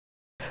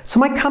So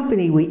my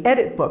company, we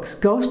edit books,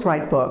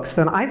 ghostwrite books,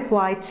 then I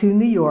fly to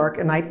New York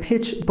and I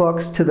pitch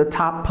books to the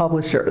top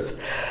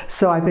publishers.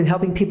 So I've been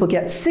helping people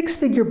get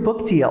six-figure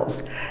book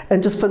deals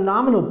and just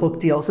phenomenal book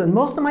deals. And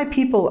most of my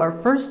people are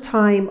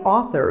first-time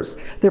authors.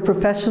 They're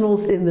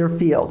professionals in their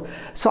field.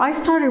 So I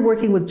started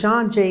working with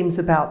Jon James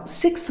about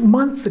 6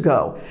 months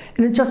ago.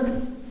 And in just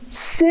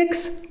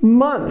 6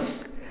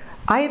 months,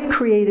 I have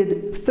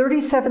created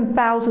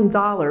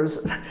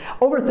 $37,000,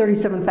 over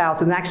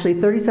 $37,000, actually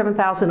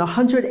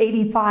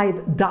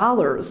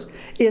 $37,185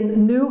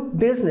 in new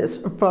business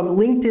from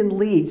LinkedIn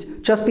leads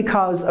just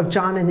because of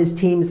Jon and his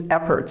team's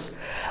efforts.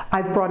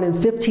 I've brought in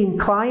 15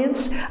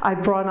 clients.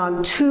 I've brought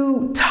on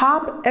 2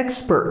 top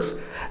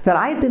experts that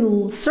I've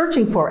been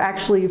searching for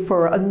actually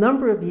for a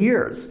number of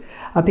years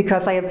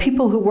because I have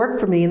people who work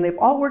for me and they've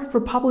all worked for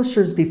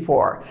publishers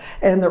before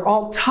and they're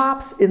all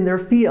tops in their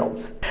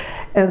fields.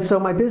 And so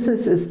my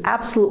business is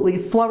absolutely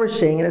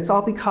flourishing, and it's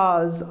all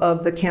because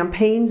of the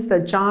campaigns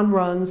that Jon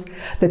runs,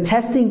 the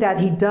testing that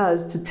he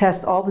does to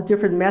test all the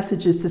different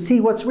messages to see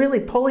what's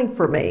really pulling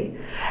for me,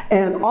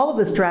 and all of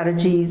the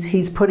strategies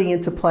he's putting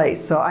into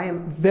place. So I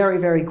am very,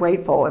 very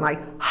grateful, and I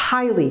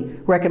highly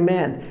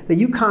recommend that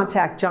you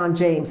contact Jon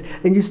James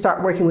and you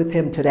start working with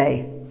him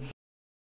today.